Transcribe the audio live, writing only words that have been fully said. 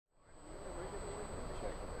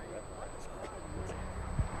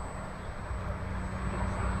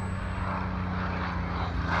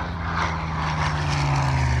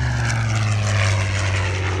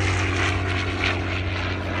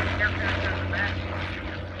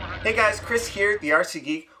Hey guys, Chris here, the RC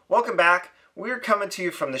Geek. Welcome back. We're coming to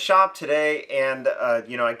you from the shop today, and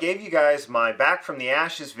I gave you guys my Back from the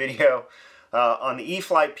Ashes video on the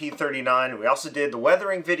E-flite P-39. We also did the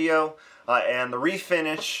weathering video and the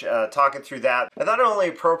refinish, talking through that. I thought it only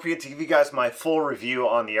appropriate to give you guys my full review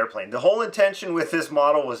on the airplane. The whole intention with this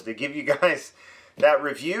model was to give you guys that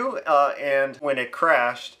review, and when it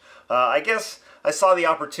crashed, I guess I saw the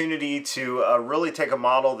opportunity to really take a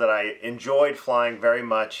model that I enjoyed flying very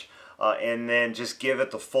much and then just give it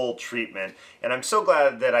the full treatment. And I'm so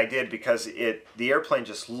glad that I did, because the airplane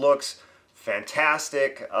just looks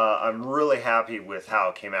fantastic. I'm really happy with how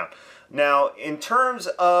it came out. Now, in terms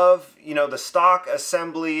of the stock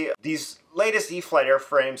assembly, these latest E-flite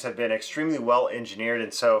airframes have been extremely well engineered,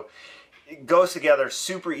 and so it goes together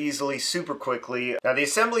super easily, super quickly. Now the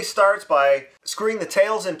assembly starts by screwing the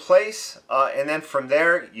tails in place, and then from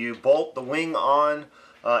there you bolt the wing on,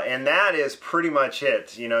 and that is pretty much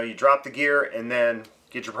it. You drop the gear and then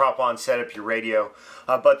get your prop on, set up your radio.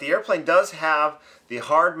 But the airplane does have the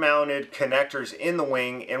hard-mounted connectors in the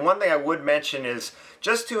wing, and one thing I would mention is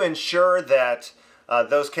just to ensure that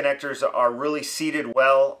those connectors are really seated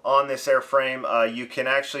well on this airframe, you can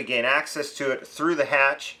actually gain access to it through the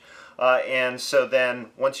hatch. And so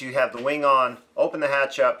then once you have the wing on, open the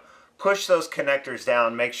hatch up, push those connectors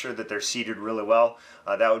down, make sure that they're seated really well.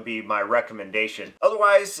 That would be my recommendation.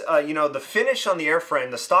 Otherwise, the finish on the airframe,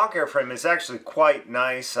 the stock airframe, is actually quite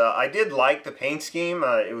nice. I did like the paint scheme.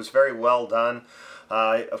 It was very well done.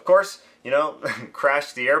 Of course,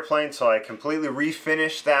 crashed the airplane, so I completely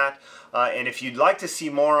refinished that. And if you'd like to see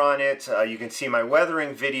more on it, you can see my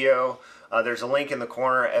weathering video. There's a link in the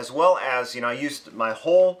corner, as well as, I used my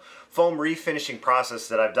whole foam refinishing process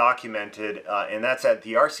that I've documented, and that's at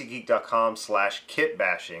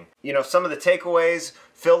thercgeek.com/kitbashing. Some of the takeaways: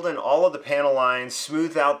 filled in all of the panel lines,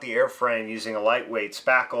 smoothed out the airframe using a lightweight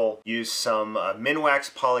spackle, used some Minwax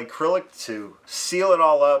polyacrylic to seal it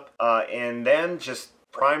all up, and then just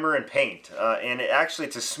primer and paint. And actually,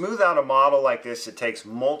 to smooth out a model like this, it takes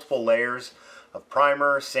multiple layers of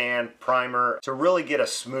primer, sand, primer, to really get a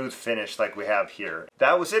smooth finish like we have here.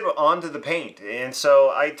 That was it, on to the paint. And so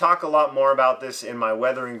I talk a lot more about this in my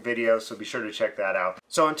weathering video, so be sure to check that out.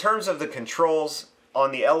 So in terms of the controls,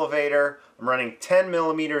 on the elevator, I'm running 10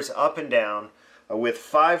 millimeters up and down with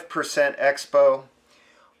 5% expo.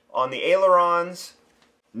 On the ailerons,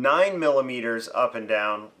 9 millimeters up and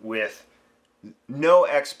down with no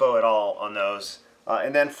expo at all on those.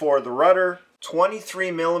 And then for the rudder,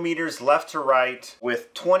 23 millimeters left to right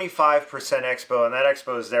with 25% expo, and that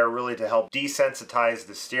expo is there really to help desensitize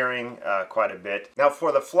the steering quite a bit. Now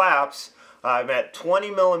for the flaps, I'm at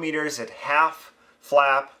 20 millimeters at half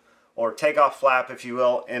flap, or takeoff flap if you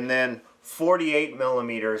will, and then 48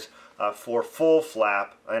 millimeters for full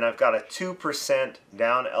flap, and I've got a 2%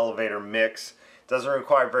 down elevator mix. Doesn't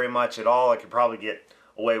require very much at all. I could probably get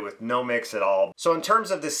away with no mix at all. So in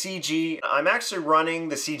terms of the CG, I'm actually running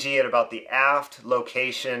the CG at about the aft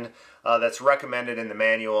location that's recommended in the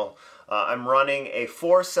manual. I'm running a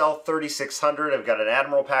 4-cell 3600. I've got an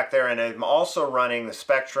Admiral pack there, and I'm also running the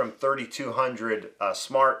Spectrum 3200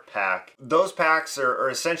 Smart pack. Those packs are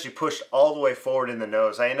essentially pushed all the way forward in the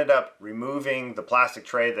nose. I ended up removing the plastic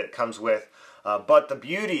tray that comes with, but the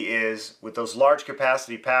beauty is, with those large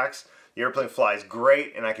capacity packs, the airplane flies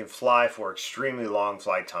great, and I can fly for extremely long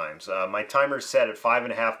flight times. My timer is set at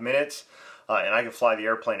 5.5 minutes, and I can fly the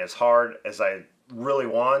airplane as hard as I really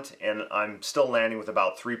want, and I'm still landing with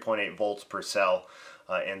about 3.8 volts per cell.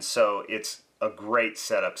 And so it's a great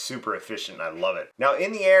setup, super efficient, and I love it. Now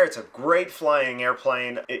in the air, it's a great flying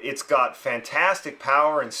airplane. It's got fantastic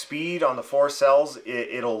power and speed on the 4 cells.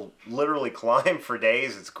 It'll literally climb for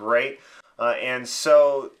days. It's great. And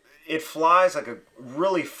so it flies like a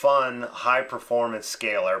really fun, high-performance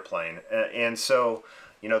scale airplane. And so,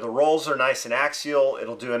 the rolls are nice and axial.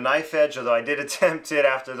 It'll do a knife edge, although I did attempt it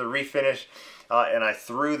after the refinish, and I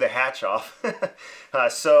threw the hatch off.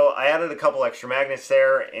 So I added a couple extra magnets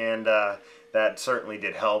there, and that certainly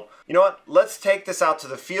did help. You know what? Let's take this out to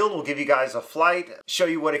the field. We'll give you guys a flight, show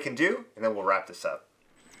you what it can do, and then we'll wrap this up.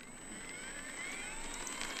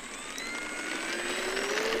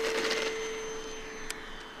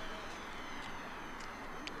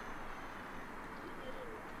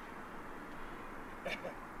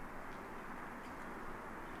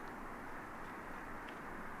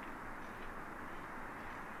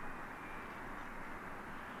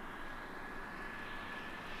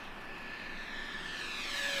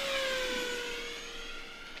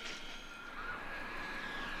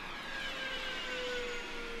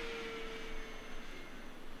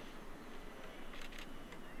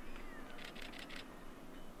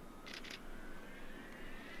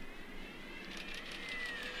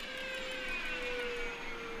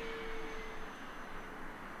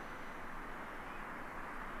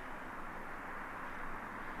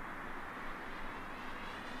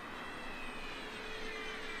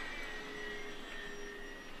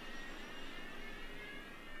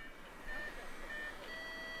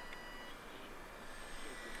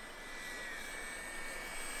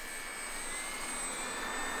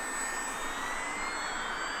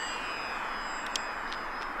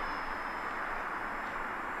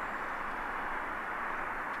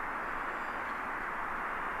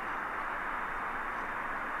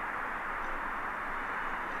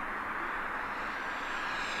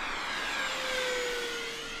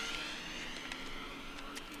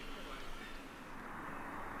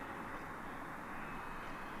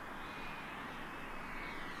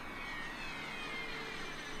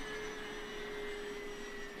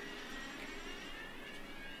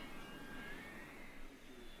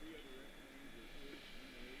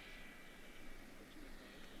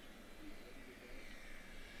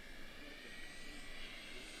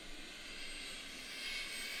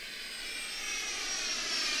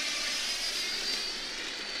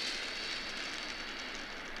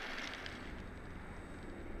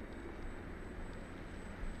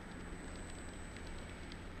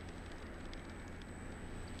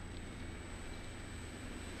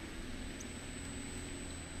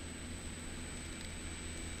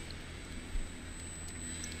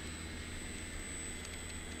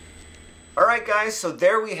 Alright guys, so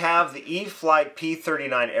there we have the E-flite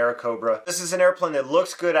P-39 Airacobra. This is an airplane that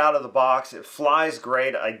looks good out of the box. It flies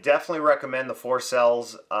great. I definitely recommend the 4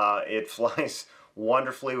 cells. It flies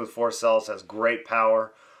wonderfully with 4 cells, has great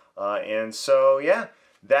power. And so yeah,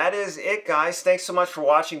 that is it guys. Thanks so much for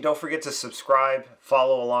watching. Don't forget to subscribe,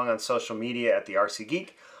 follow along on social media at the RC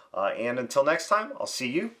Geek. And until next time, I'll see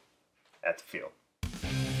you at the field.